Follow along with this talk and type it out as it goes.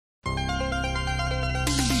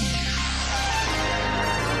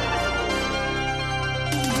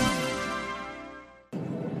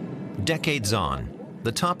Decades on,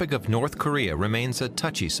 the topic of North Korea remains a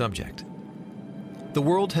touchy subject. The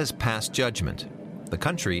world has passed judgment. The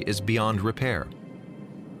country is beyond repair.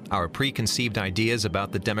 Our preconceived ideas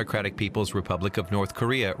about the Democratic People's Republic of North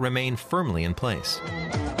Korea remain firmly in place.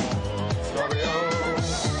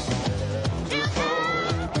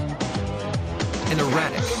 An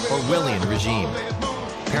erratic, Orwellian regime,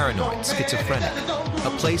 paranoid, schizophrenic, a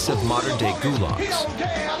place of modern-day gulags.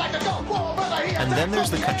 And then there's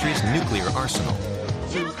the country's nuclear arsenal,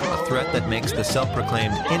 a threat that makes the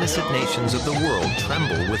self-proclaimed innocent nations of the world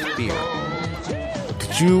tremble with fear.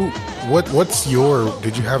 Did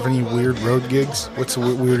you have any weird road gigs? What's the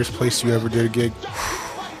weirdest place you ever did a gig?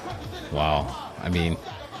 Wow. I mean,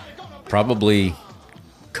 probably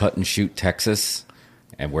Cut and Shoot, Texas,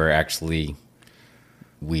 and where actually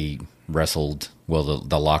we wrestled. Well,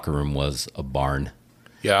 the locker room was a barn.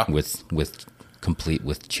 Yeah. With complete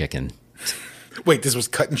with chicken. Wait, this was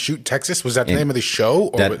Cut and Shoot, Texas? Was that the name of the show?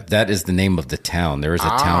 Or that is the name of the town. There is a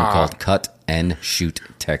town called Cut and Shoot,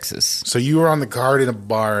 Texas. So you were on the card in a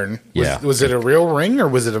barn. Yeah. Was it a real ring or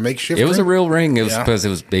was it a makeshift It was ring? a real ring. It was because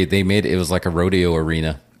they made it was like a rodeo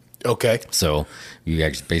arena. Okay. So you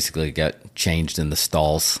actually basically got changed in the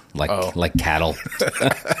stalls like cattle.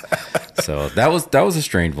 So that was a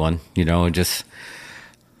strange one, just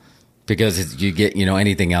because you get,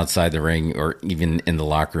 anything outside the ring or even in the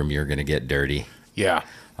locker room, you're going to get dirty. Yeah.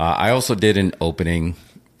 I also did an opening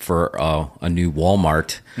for a new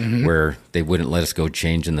Walmart where they wouldn't let us go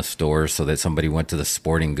change in the store, so that somebody went to the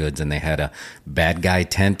sporting goods and they had a bad guy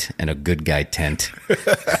tent and a good guy tent.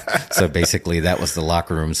 So basically that was the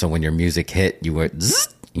locker room. So when your music hit, you went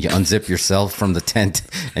zzz, you unzip yourself from the tent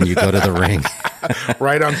and you go to the ring.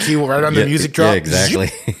 Right on cue, right on the music drop. Yeah, exactly.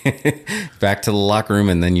 Back to the locker room,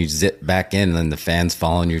 and then you zip back in, and then the fans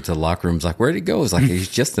following you to the locker room. It's like, where'd he go? It's like, he's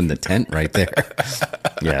just in the tent right there.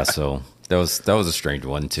 Yeah, so that was a strange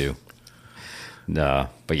one too. But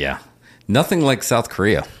yeah, nothing like South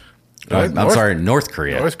Korea. I'm sorry, North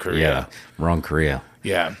Korea. North Korea. Yeah, wrong Korea.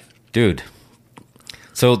 Yeah. Dude.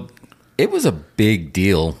 So it was a big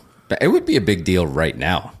deal. It would be a big deal right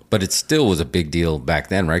now, but it still was a big deal back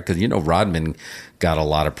then, right? Because, Rodman got a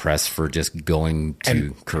lot of press for just going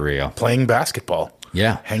to Korea. Playing basketball.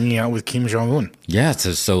 Yeah. Hanging out with Kim Jong-un. Yeah.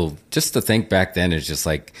 So just to think back then is just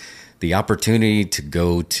like the opportunity to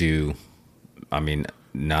go to,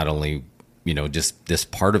 not only, just this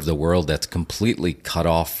part of the world that's completely cut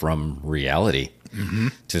off from reality,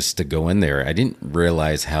 just to go in there. I didn't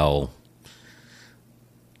realize how...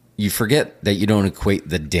 You forget that you don't equate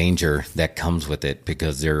the danger that comes with it,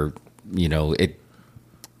 because it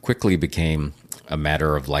quickly became a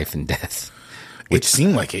matter of life and death. It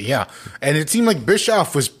seemed like it, yeah. And it seemed like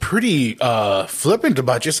Bischoff was pretty flippant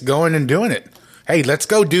about just going and doing it. Hey, let's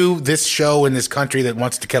go do this show in this country that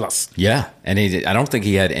wants to kill us. Yeah, and I don't think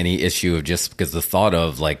he had any issue of just because the thought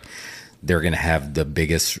of like they're going to have the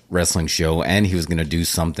biggest wrestling show, and he was going to do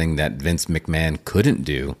something that Vince McMahon couldn't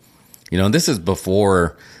do. This is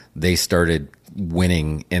before they started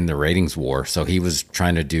winning in the ratings war. So he was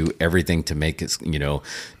trying to do everything to make it,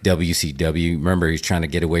 WCW. Remember, he's trying to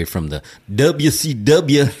get away from the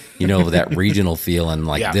WCW, that regional feel. And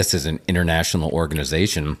This is an international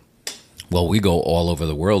organization. Well, we go all over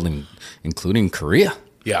the world, including Korea.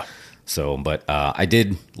 Yeah. So, but I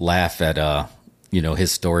did laugh at,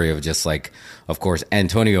 his story of just like, of course,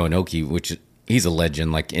 Antonio Inoki, which he's a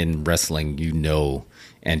legend, like in wrestling,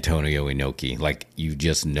 Antonio Inoki, like you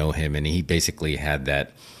just know him, and he basically had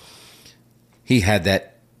that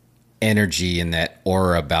energy and that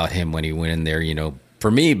aura about him when he went in there.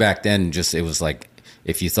 For me back then, it was like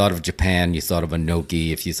if you thought of Japan, you thought of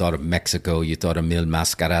Inoki. If you thought of Mexico, you thought of Mil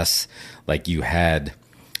Mascaras. Like you had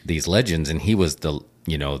these legends, and he was the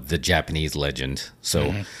Japanese legend.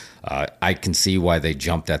 So I can see why they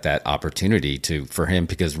jumped at that opportunity for him,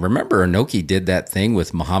 because remember, Inoki did that thing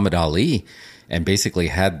with Muhammad Ali and basically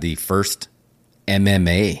had the first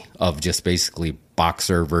MMA of just basically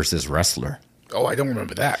boxer versus wrestler. Oh, I don't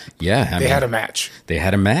remember that. Yeah. They had a match. They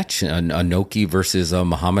had a match, Inoki versus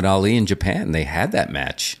Muhammad Ali in Japan. They had that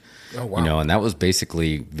match. Oh, wow. And that was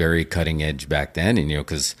basically very cutting edge back then. And,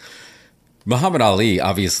 because Muhammad Ali,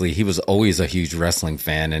 obviously, he was always a huge wrestling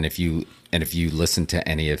fan. And if you listen to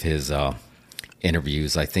any of his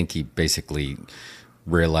interviews, I think he basically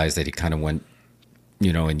realized that he kind of went,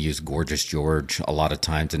 and used Gorgeous George a lot of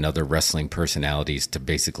times and other wrestling personalities to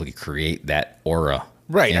basically create that aura.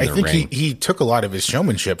 Right. I think he took a lot of his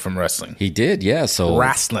showmanship from wrestling. He did, yeah. So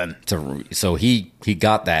wrestling. So he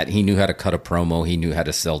got that. He knew how to cut a promo. He knew how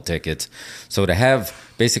to sell tickets. So to have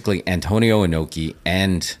basically Antonio Inoki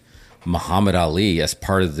and Muhammad Ali as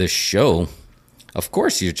part of this show, of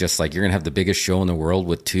course, you're just like, you're going to have the biggest show in the world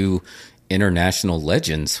with 2 international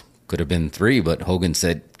legends. Could have been 3, but Hogan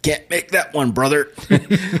said, can't make that one, brother.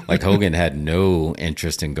 Like, Hogan had no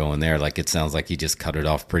interest in going there. Like, it sounds like he just cut it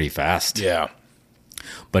off pretty fast. Yeah.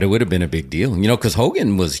 But it would have been a big deal, because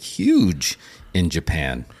Hogan was huge in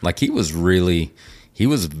Japan. Like, he was very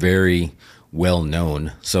well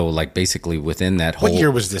known. So, like, basically within that whole... What year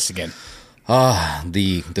was this again?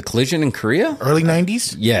 The collision in Korea? Early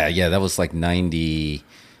 90s? Yeah, that was like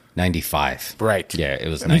 95. Right. Yeah, it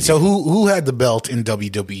was 90. I mean, 90. so who had the belt in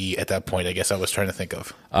WWE at that point? I guess I was trying to think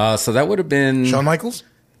of. So that would have been... Shawn Michaels?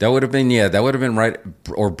 That would have been right,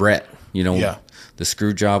 or Brett, Yeah. The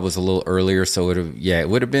screw job was a little earlier, so it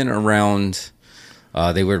would have been around,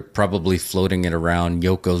 they were probably floating it around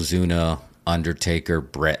Yokozuna, Undertaker,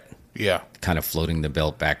 Brett. Yeah. Kind of floating the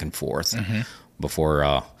belt back and forth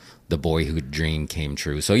before the boyhood dream came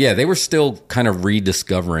true. So, yeah, they were still kind of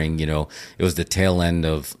rediscovering, it was the tail end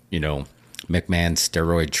of, McMahon's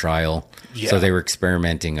steroid trial. Yeah. So they were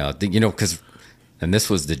experimenting, because... And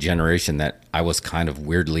this was the generation that I was kind of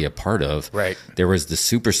weirdly a part of. Right. There was the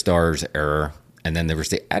Superstars era, and then there was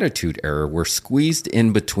the Attitude era, where squeezed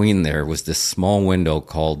in between there was this small window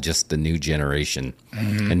called just the New Generation.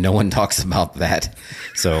 And no one talks about that.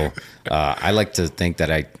 So I like to think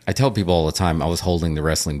that I tell people all the time I was holding the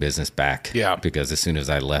wrestling business back. Yeah. Because as soon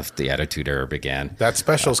as I left, the Attitude era began. That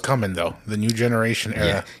special's coming, though. The New Generation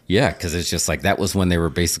era. Yeah, because it's just like that was when they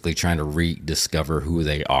were basically trying to rediscover who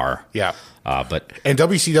they are. Yeah. And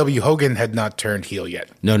WCW, Hogan had not turned heel yet.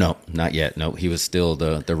 No, not yet. No, he was still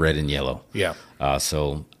the red and yellow. Yeah.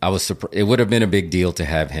 So I was surprised. It would have been a big deal to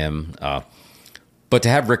have him, but to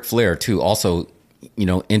have Ric Flair too. Also,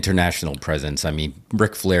 international presence. I mean,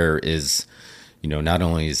 Ric Flair is, not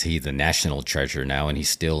only is he the national treasure now, and he's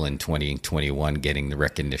still in 2021 getting the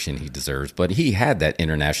recognition he deserves, but he had that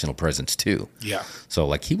international presence too. Yeah. So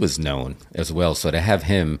like he was known as well. So to have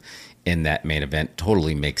him in that main event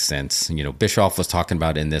totally makes sense. Bischoff was talking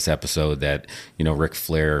about in this episode that, Ric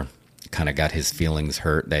Flair kind of got his feelings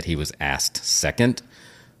hurt that he was asked second,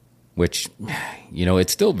 which,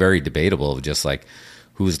 it's still very debatable of just like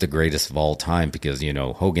who's the greatest of all time, because,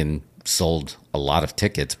 Hogan sold a lot of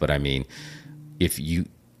tickets. But I mean, if you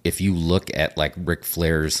look at like Ric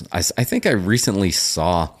Flair's, I think I recently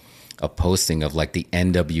saw a posting of like the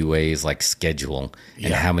NWA's like schedule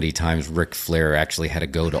and how many times Ric Flair actually had to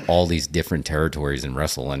go to all these different territories and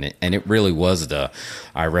wrestle. And it really was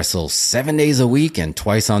I wrestle 7 days a week and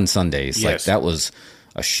twice on Sundays. Yes. Like that was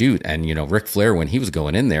a shoot. And, Ric Flair, when he was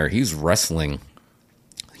going in there, he was wrestling,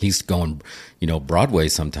 he's going, Broadway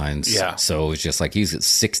sometimes. Yeah. So it's just like he's at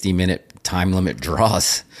 60-minute time limit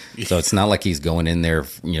draws. So it's not like he's going in there,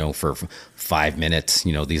 for 5 minutes.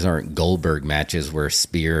 These aren't Goldberg matches where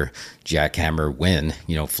Spear, Jackhammer win.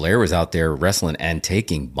 Flair was out there wrestling and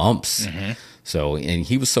taking bumps. So, and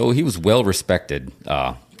he was well respected.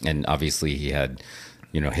 And obviously he had,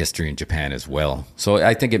 history in Japan as well. So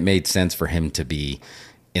I think it made sense for him to be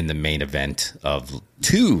in the main event of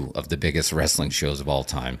 2 of the biggest wrestling shows of all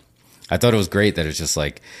time. I thought it was great that it's just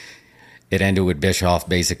like, it ended with Bischoff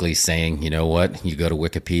basically saying, you know what, you go to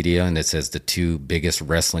Wikipedia and it says the 2 biggest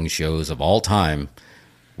wrestling shows of all time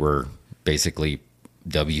were basically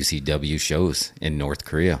WCW shows in North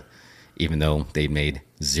Korea, even though they made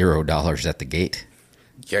 $0 at the gate.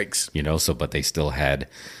 Yikes. But they still had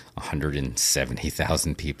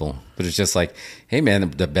 170,000 people. But it's just like, hey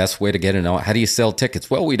man, the best way to get how do you sell tickets?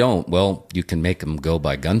 Well, we don't. Well, you can make them go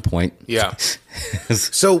by gunpoint. Yeah.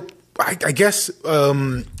 So I guess,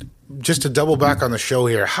 just to double back on the show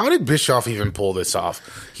here, how did Bischoff even pull this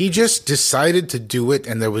off? He just decided to do it,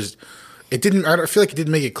 and I feel like it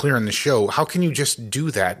didn't make it clear on the show. How can you just do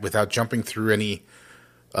that without jumping through any,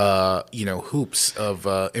 hoops of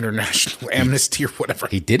international amnesty or whatever?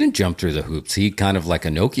 He didn't jump through the hoops. He kind of like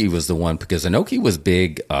Inoki was the one, because Inoki was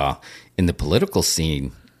big in the political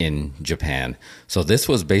scene in Japan. So this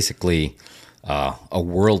was basically a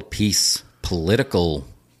world peace political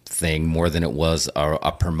thing more than it was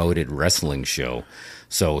a promoted wrestling show.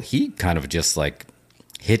 So he kind of just like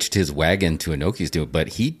hitched his wagon to Inoki's doing, but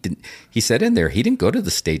he said in there, he didn't go to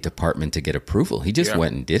the State Department to get approval. He just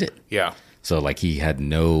went and did it. Yeah. So like he had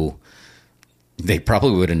they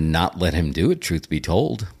probably would have not let him do it, truth be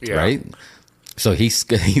told. Yeah. Right. So he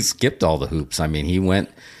skipped all the hoops. I mean, he went,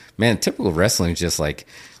 man, typical wrestling is just like,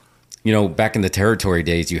 back in the territory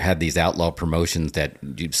days, you had these outlaw promotions that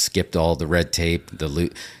you skipped all the red tape,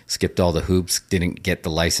 skipped all the hoops, didn't get the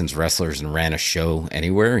licensed wrestlers and ran a show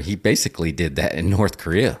anywhere. He basically did that in North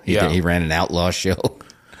Korea. He ran an outlaw show.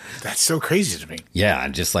 That's so crazy to me. Yeah,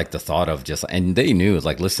 and just like the thought of and they knew,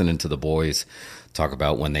 like listening to the boys talk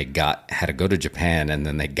about when they had to go to Japan and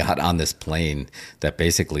then they got on this plane that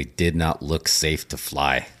basically did not look safe to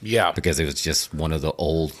fly. Yeah. Because it was just one of the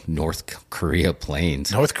old North Korea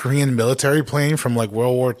planes. North Korean military plane from like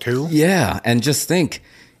World War II? Yeah, and just think,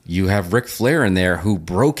 you have Ric Flair in there who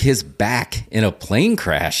broke his back in a plane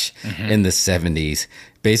crash in the 70s,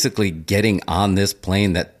 basically getting on this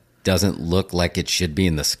plane that doesn't look like it should be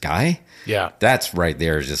in the sky. Yeah. That's right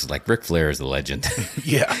there is just like Ric Flair is a legend.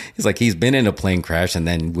 Yeah. He's like, he's been in a plane crash, and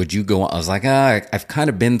then would you go on? I was like, I've kind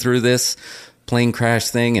of been through this plane crash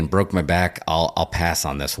thing and broke my back. I'll pass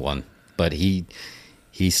on this one. But he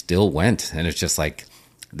still went, and it's just like,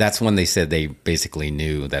 that's when they said they basically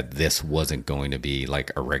knew that this wasn't going to be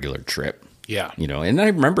like a regular trip. Yeah. You know, and I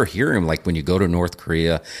remember hearing like when you go to North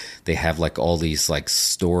Korea, they have like all these like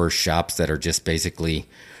store shops that are just basically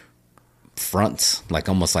fronts, like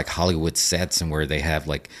almost like Hollywood sets, and where they have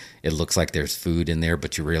like, it looks like there's food in there,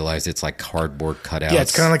 but you realize it's like cardboard cutouts. Yeah,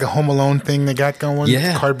 it's kind of like a Home Alone thing they got going.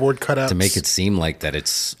 Yeah. Cardboard cutouts. To make it seem like that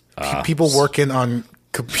it's... people working on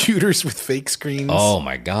computers with fake screens. Oh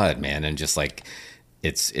my God, man. And just like,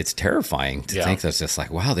 it's terrifying to think that's just like,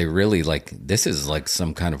 wow, they really like, this is like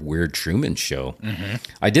some kind of weird Truman Show.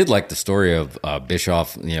 I did like the story of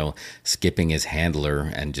Bischoff, you know, skipping his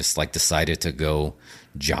handler and just like decided to go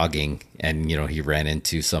jogging, and you know, he ran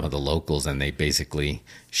into some of the locals and they basically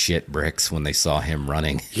shit bricks when they saw him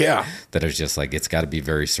running. Yeah. That is just like, it's got to be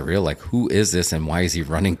very surreal. Like, who is this and why is he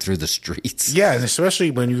running through the streets? Yeah, and especially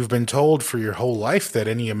when you've been told for your whole life that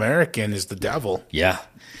any American is the devil. Yeah.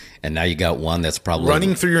 And now you got one that's probably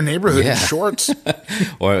running through your neighborhood in shorts.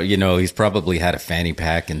 Or, you know, he's probably had a fanny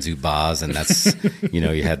pack and Zubaz, and that's, you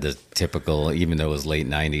know, you had the typical, even though it was late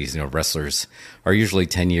 90s, you know, wrestlers are usually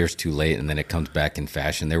 10 years too late, and then it comes back in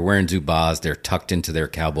fashion. They're wearing Zubaz, they're tucked into their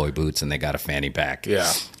cowboy boots, and they got a fanny pack.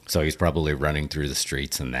 Yeah. So he's probably running through the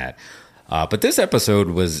streets and that. But this episode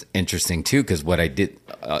was interesting, too, because what I did,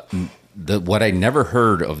 what I never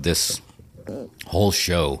heard of this whole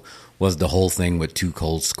show was the whole thing with Too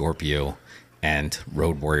Cold Scorpio and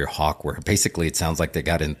Road Warrior Hawk, where basically it sounds like they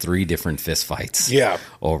got in 3 different fist fights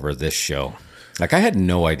over this show. Like, I had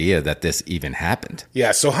no idea that this even happened.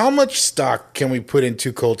 Yeah, so how much stock can we put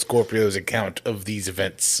into Cold Scorpio's account of these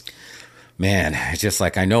events? Man, it's just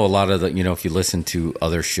like, I know a lot of the, you know, if you listen to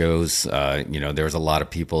other shows, you know, there was a lot of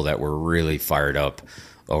people that were really fired up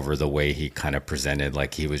over the way he kind of presented.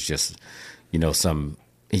 Like, he was just, you know,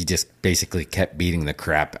 he just basically kept beating the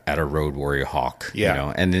crap out of Road Warrior Hawk. Yeah. You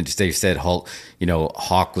know, and then they said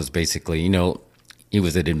Hawk was basically, you know, he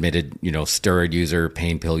was an admitted, you know, steroid user,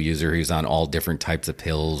 pain pill user. He was on all different types of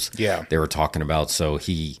pills. Yeah. They were talking about. So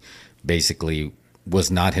he basically was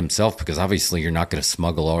not himself, because obviously you're not going to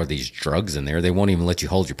smuggle all of these drugs in there. They won't even let you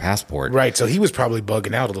hold your passport. Right. So he was probably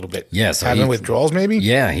bugging out a little bit. Yeah. So having withdrawals, maybe?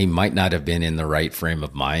 Yeah. He might not have been in the right frame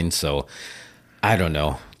of mind. So I don't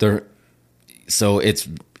know. So it's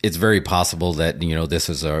very possible that, you know, this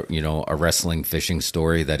is a wrestling fishing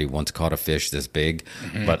story, that he once caught a fish this big.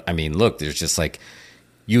 But I mean, look, there's just like,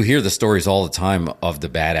 you hear the stories all the time of the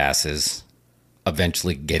badasses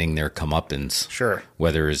eventually getting their comeuppance. Sure.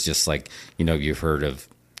 Whether it's just like, you know, you've heard of,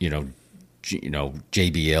 you know,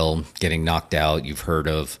 JBL getting knocked out. You've heard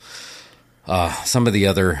of some of the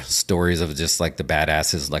other stories of just like the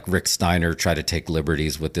badasses, like Rick Steiner tried to take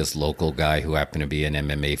liberties with this local guy who happened to be an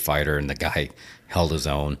MMA fighter, and the guy held his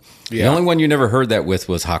own. Yeah. The only one you never heard that with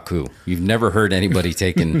was Haku. You've never heard anybody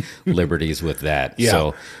taking liberties with that. Yeah.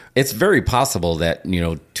 So it's very possible that, you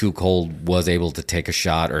know, Too Cold was able to take a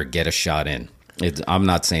shot or get a shot in. I'm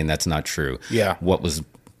not saying that's not true. Yeah. What was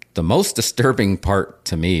the most disturbing part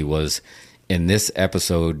to me was in this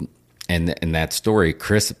episode, and in that story,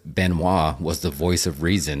 Chris Benoit was the voice of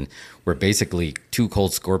reason, where basically Too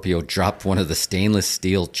Cold Scorpio dropped one of the stainless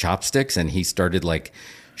steel chopsticks and he started like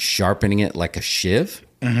sharpening it like a shiv,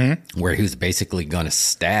 where he was basically going to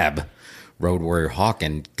stab Road Warrior Hawk,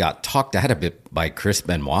 and got talked out of it by Chris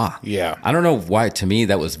Benoit. Yeah. I don't know why, to me,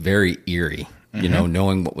 that was very eerie, you know,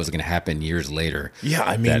 knowing what was going to happen years later. Yeah,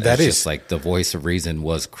 I mean, that is just like the voice of reason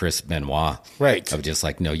was Chris Benoit. Right. Of just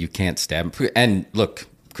like, no, you can't stab him. And look,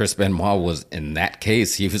 Chris Benoit was, in that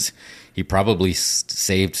case, he probably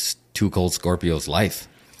saved Too Cold Scorpio's life.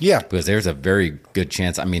 Yeah. Because there's a very good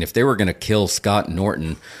chance. I mean, if they were going to kill Scott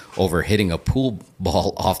Norton over hitting a pool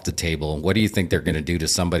ball off the table, what do you think they're going to do to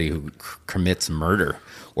somebody who commits murder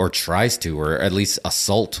or tries to, or at least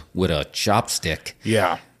assault with a chopstick?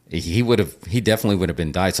 Yeah. He definitely would have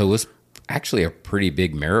been died. So it was actually a pretty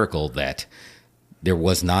big miracle that there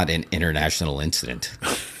was not an international incident.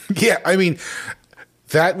 Yeah. I mean,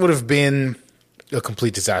 that would have been a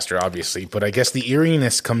complete disaster, obviously, but I guess the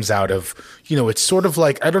eeriness comes out of, it's sort of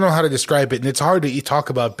like, I don't know how to describe it, and it's hard to talk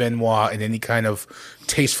about Benoit in any kind of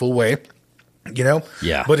tasteful way.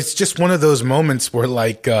 Yeah. But it's just one of those moments where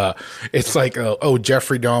it's like,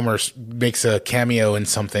 Jeffrey Dahmer makes a cameo in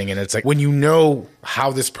something, and it's like when you know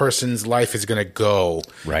how this person's life is going to go,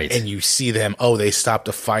 right? And you see them, they stopped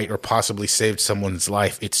a fight or possibly saved someone's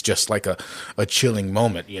life. It's just like a chilling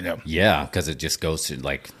moment, Yeah, because it just goes to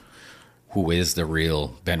like, who is the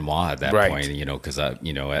real Benoit at that point? Because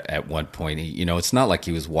at one point, it's not like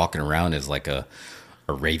he was walking around as like a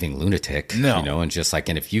raving lunatic, no. And just like,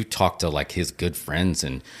 and if you talk to like his good friends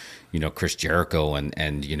and, Chris Jericho and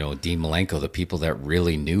Dean Malenko, the people that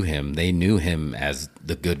really knew him, they knew him as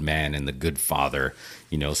the good man and the good father,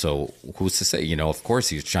 so who's to say, of course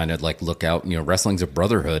he was trying to like look out, wrestling's a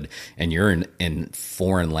brotherhood, and you're in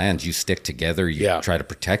foreign lands, you stick together, you try to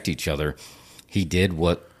protect each other. He did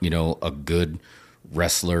what, a good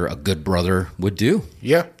wrestler, a good brother would do.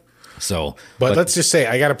 Yeah. So, but let's just say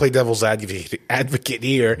I got to play devil's advocate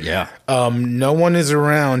here. Yeah. No one is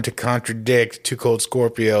around to contradict Too Cold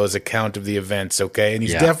Scorpio's account of the events. Okay, and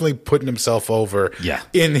he's definitely putting himself over. Yeah.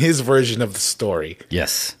 In his version of the story.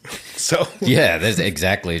 Yes. So. Yeah, that's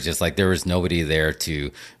exactly. It's just like there was nobody there to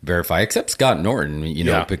verify except Scott Norton.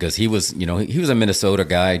 Because he was, he was a Minnesota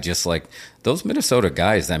guy, just like those Minnesota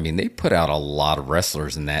guys. I mean, they put out a lot of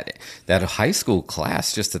wrestlers in that high school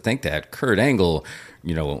class. Just to think that Kurt Angle,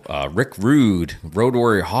 Rick Rude, Road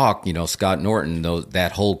Warrior Hawk, Scott Norton,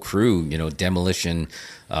 that whole crew, Demolition,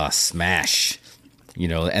 Smash,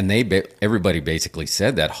 and everybody basically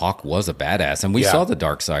said that Hawk was a badass, and we saw the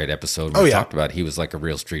Dark Side episode. We talked about he was like a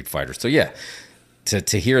real street fighter. So yeah,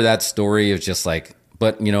 to hear that story is just like,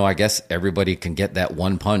 but I guess everybody can get that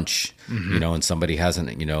one punch, and somebody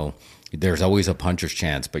hasn't, there's always a puncher's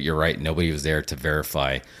chance. But you're right, nobody was there to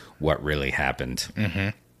verify what really happened. Mm-hmm.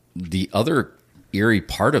 The other eerie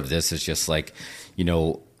part of this is just like,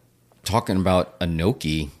 talking about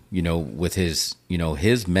Inoki, with his,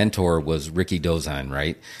 his mentor was Ricky Dozan,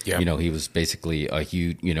 right? Yeah. He was basically a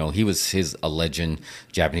huge, he was a legend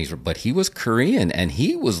Japanese, but he was Korean, and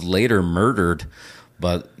he was later murdered,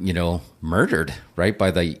 right,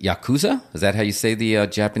 by the Yakuza? Is that how you say the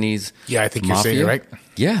Japanese Yeah, I think mafia? you're saying it right.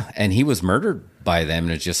 Yeah, and he was murdered by them,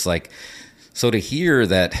 and it's just like, so to hear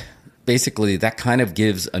that, basically, that kind of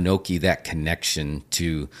gives Inoki that connection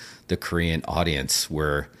to the Korean audience,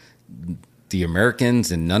 where the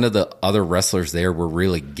Americans and none of the other wrestlers there were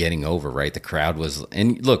really getting over, right? The crowd was,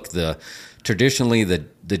 and look, traditionally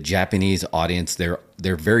the Japanese audience, they're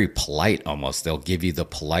very polite almost. They'll give you the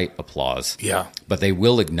polite applause. Yeah. But they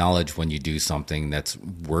will acknowledge when you do something that's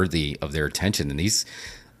worthy of their attention. And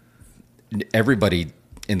everybody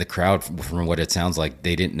in the crowd, from what it sounds like,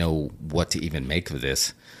 they didn't know what to even make of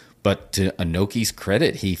this. But to Inoki's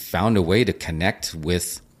credit, he found a way to connect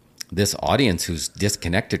with this audience who's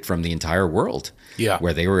disconnected from the entire world. Yeah.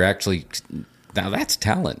 Where they were actually, now that's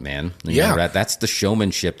talent, man. That's the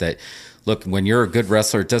showmanship that, look, when you're a good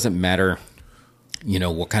wrestler, it doesn't matter,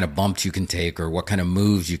 what kind of bumps you can take or what kind of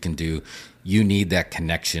moves you can do. You need that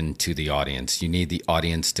connection to the audience. You need the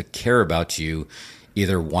audience to care about you,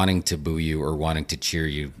 either wanting to boo you or wanting to cheer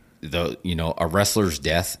you. A wrestler's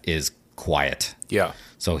death is quiet. Yeah.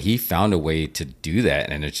 So he found a way to do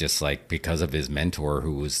that, and it's just like because of his mentor,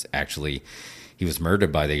 who was actually, he was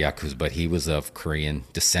murdered by the Yakuza, but he was of Korean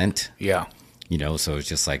descent. Yeah. So it's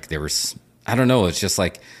just like there was, I don't know, it's just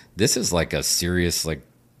like, this is like a serious, like,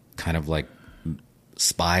 kind of like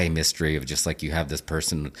spy mystery of just like you have this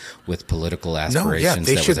person with political aspirations.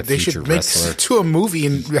 They that should was a future make wrestler. to a movie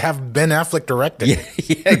and have Ben Affleck direct it.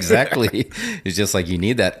 Yeah, exactly. It's just like you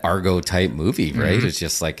need that Argo type movie, right? Mm-hmm. It's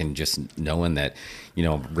just like, and just knowing that,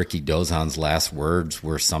 Ricky Dozan's last words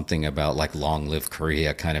were something about like long live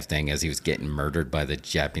Korea kind of thing as he was getting murdered by the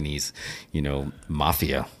Japanese,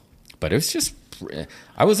 mafia. But it was just,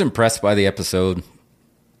 I was impressed by the episode.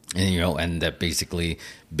 And, and that basically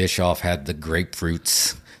Bischoff had the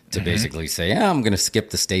grapefruits to basically say, yeah, I'm going to skip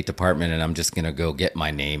the State Department and I'm just going to go get my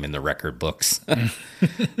name in the record books.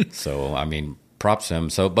 So, I mean, props to him.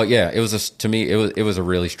 So, but yeah, it was to me, it was a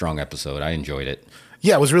really strong episode. I enjoyed it.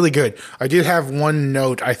 Yeah, it was really good. I did have one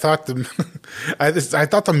note. I thought I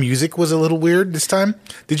thought the music was a little weird this time.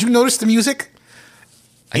 Did you notice the music?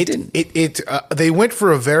 I didn't. They went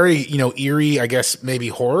for a very, eerie, I guess, maybe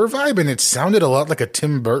horror vibe, and it sounded a lot like a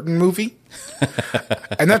Tim Burton movie.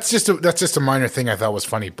 And that's just a minor thing I thought was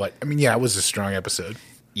funny, but I mean, yeah, it was a strong episode.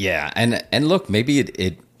 Yeah, and look, maybe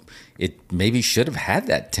it maybe should have had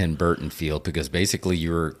that Tim Burton feel, because basically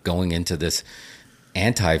you were going into this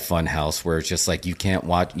anti-fun house where it's just like you can't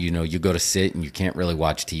watch, you go to sit and you can't really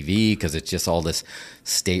watch TV because it's just all this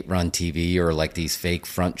state-run TV or like these fake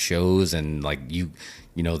front shows, and like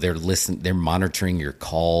they're monitoring your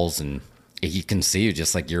calls, and you can see it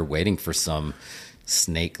just like you're waiting for some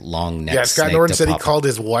long neck. Yeah, Scott Norton said he called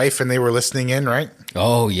his wife and they were listening in, right?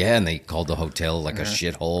 Oh yeah, and they called the hotel like a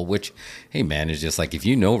shithole. Which, hey man, it's just like if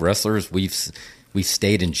wrestlers, we've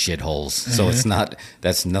stayed in shitholes, so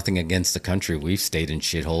that's nothing against the country. We've stayed in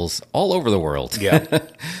shitholes all over the world. Yeah.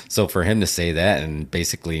 So for him to say that, and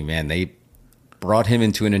basically, man, they brought him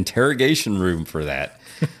into an interrogation room for that,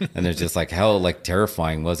 and it's just like how like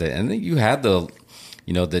terrifying was it? And then you had the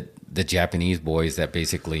Japanese boys that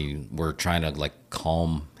basically were trying to like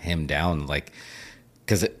calm him down, like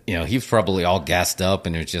because he was probably all gassed up,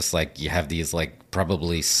 and it's just like you have these like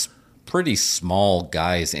probably pretty small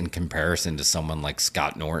guys in comparison to someone like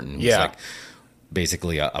Scott Norton, who's like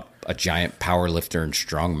basically a giant power lifter and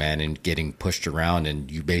strongman, and getting pushed around,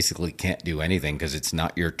 and you basically can't do anything because it's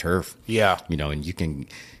not your turf. Yeah, and you can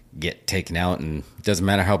get taken out, and it doesn't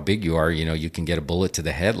matter how big you are, you can get a bullet to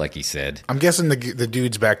the head, like he said. I'm guessing the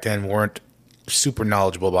dudes back then weren't super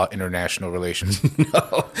knowledgeable about international relations.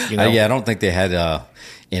 No. I don't think they had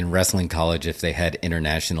in wrestling college, if they had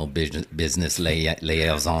international business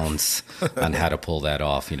liaisons on how to pull that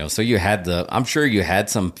off. So you had I'm sure you had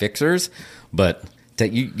some fixers, but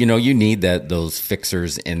that you need those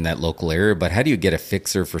fixers in that local area. But how do you get a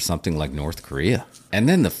fixer for something like North Korea? And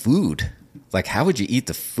then the food. Like, how would you eat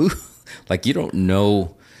the food? Like, you don't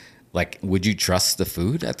know. Like, would you trust the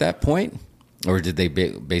food at that point? Or did they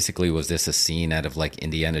basically, was this a scene out of like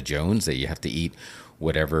Indiana Jones that you have to eat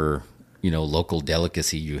whatever, local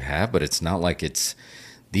delicacy you have? But it's not like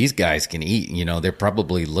these guys can eat, they're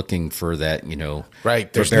probably looking for that,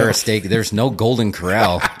 right. There's steak. There's no Golden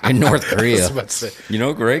Corral in North Korea.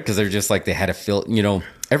 Great. Because they're just like, they had to fill,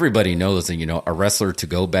 everybody knows that, a wrestler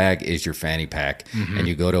to-go bag is your fanny pack. Mm-hmm. And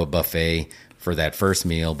you go to a buffet for that first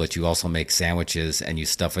meal, but you also make sandwiches and you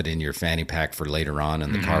stuff it in your fanny pack for later on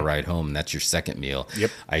in the car ride home. And that's your second meal.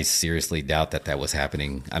 Yep. I seriously doubt that was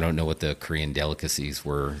happening. I don't know what the Korean delicacies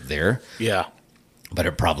were there. Yeah. But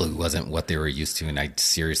it probably wasn't what they were used to, and I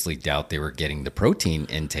seriously doubt they were getting the protein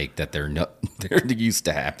intake that they're used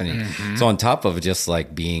to happening. Mm-hmm. So on top of just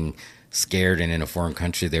like being scared and in a foreign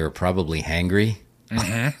country, they were probably hangry.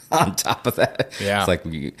 Mm-hmm. On top of that, yeah,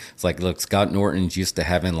 it's like look, Scott Norton's used to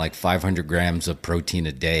having like 500 grams of protein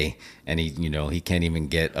a day, and he can't even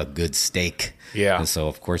get a good steak. Yeah, and so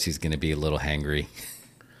of course he's going to be a little hangry.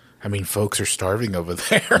 I mean, folks are starving over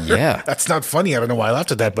there. Yeah. That's not funny. I don't know why I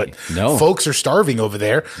laughed at that, but no. Folks are starving over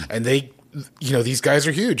there, and they, these guys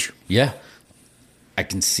are huge. Yeah. I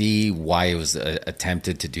can see why it was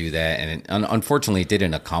attempted to do that, and unfortunately it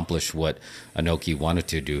didn't accomplish what Inoki wanted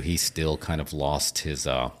to do. He still kind of lost his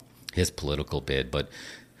political bid, but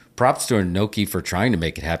props to Inoki for trying to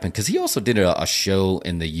make it happen, because he also did a show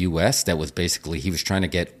in the U.S. that was basically, he was trying to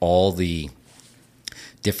get all the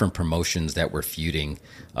different promotions that were feuding.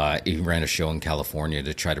 He ran a show in California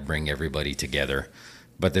to try to bring everybody together.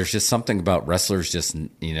 But there's just something about wrestlers just,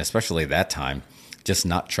 especially that time, just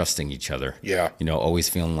not trusting each other. Yeah. Always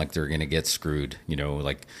feeling like they're going to get screwed. We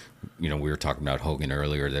were talking about Hogan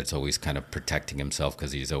earlier, that's always kind of protecting himself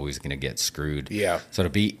because he's always going to get screwed. Yeah. So to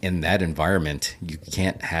be in that environment, you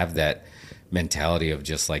can't have that mentality of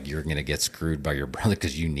just like you're going to get screwed by your brother,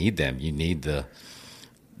 because you need them. You need the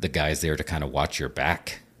guys there to kind of watch your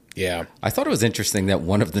back. Yeah. I thought it was interesting that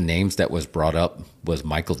one of the names that was brought up was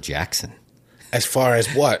Michael Jackson. As far as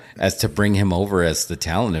what? As to bring him over as the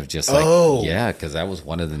talent of just like, yeah, because that was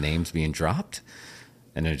one of the names being dropped.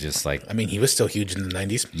 And it was just like, I mean, he was still huge in the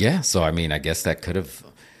 90s. Yeah. So, I mean, I guess that could have,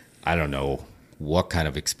 I don't know what kind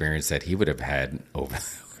of experience that he would have had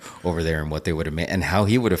over there and what they would have made and how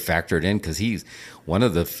he would have factored in, because he's one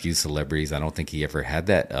of the few celebrities. I don't think he ever had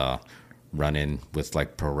that run in with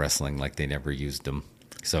like pro wrestling, like they never used him.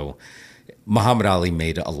 So Muhammad Ali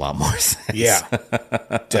made a lot more sense. Yeah,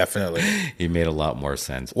 definitely. He made a lot more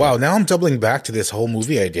sense. Wow, now I'm doubling back to this whole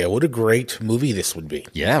movie idea. What a great movie this would be.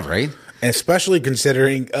 Yeah, right? And especially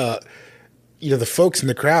considering, the folks in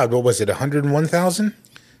the crowd, what was it, 101,000?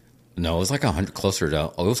 No, it was like 100,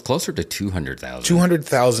 it was closer to 200,000.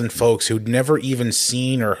 200,000 folks who'd never even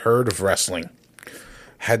seen or heard of wrestling,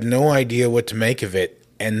 had no idea what to make of it.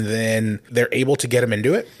 And then they're able to get him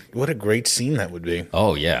into it. What a great scene that would be.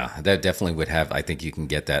 Oh, yeah. That definitely would have, I think you can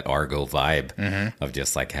get that Argo vibe of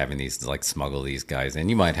just like having these, like smuggle these guys in.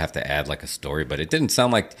 You might have to add like a story, but it didn't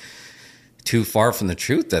sound like too far from the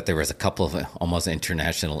truth that there was a couple of almost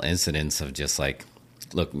international incidents of just like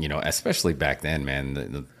look, especially back then,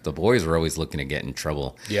 man, the boys were always looking to get in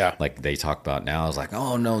trouble. Yeah. Like they talk about now, it's like,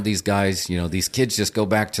 oh no, these guys, these kids just go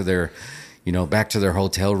back to their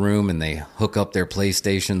hotel room and they hook up their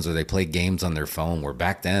PlayStations or they play games on their phone. Where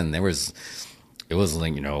back then it was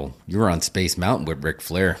like, you were on Space Mountain with Ric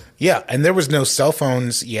Flair. Yeah, and there was no cell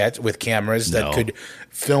phones yet with cameras that could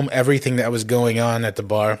film everything that was going on at the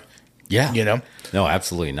bar. Yeah. No,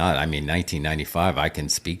 absolutely not. I mean, 1995, I can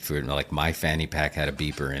speak for it. Like my fanny pack had a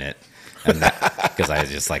beeper in it. And because I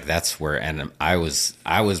was just like, that's where, and I was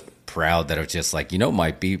proud that it was just like,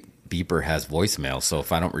 my beeper has voicemail. So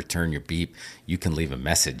if I don't return your beep, you can leave a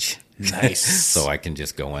message. Nice. So I can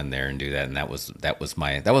just go in there and do that. And that was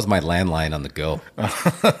my landline on the go.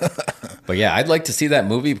 But yeah, I'd like to see that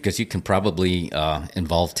movie because you can probably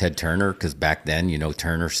involve Ted Turner because back then,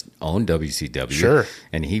 Turner owned WCW. Sure.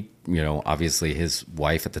 And he, obviously his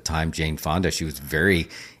wife at the time, Jane Fonda, she was very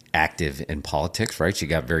active in politics, right?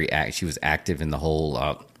 She was active in the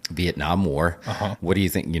whole Vietnam War. Uh-huh. What do you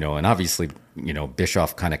think? And obviously,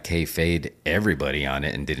 Bischoff kind of kayfaded everybody on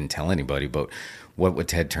it and didn't tell anybody. But what would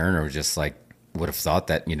Ted Turner just like would have thought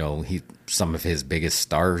that some of his biggest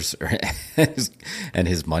stars and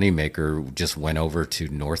his moneymaker just went over to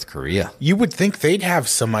North Korea? You would think they'd have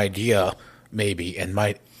some idea, maybe, and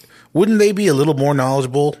wouldn't they be a little more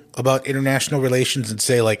knowledgeable about international relations and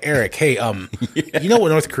say, like, Eric, hey, you know what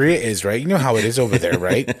North Korea is, right? You know how it is over there,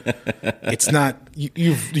 right? It's not.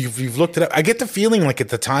 You've looked it up. I get the feeling like at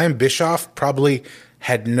the time, Bischoff probably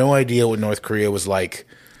had no idea what North Korea was like.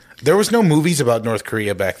 There was no movies about North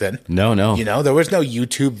Korea back then. No. There was no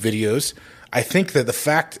YouTube videos. I think that the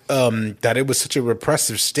fact that it was such a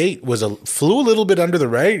repressive state flew a little bit under the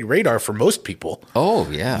radar for most people. Oh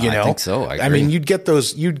yeah, I think so. I agree. mean, you'd get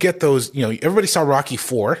those. Everybody saw Rocky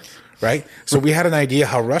IV, right? So we had an idea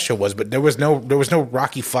how Russia was, but there was no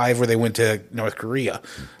Rocky V where they went to North Korea.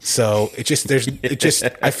 So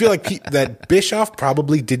I feel like that Bischoff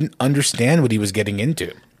probably didn't understand what he was getting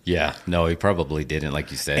into. Yeah, no, he probably didn't, like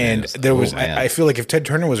you said. And I feel like if Ted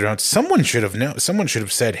Turner was around, someone should have known. Someone should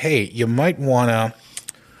have said, "Hey, you might want to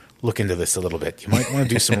look into this a little bit. You might want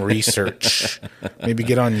to do some research. Maybe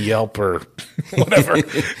get on Yelp or whatever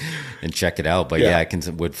and check it out." But yeah,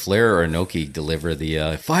 would Flair or Inoki deliver the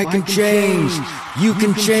 "If I can change, you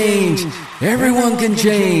can change, everyone can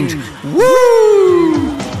change"? Woo!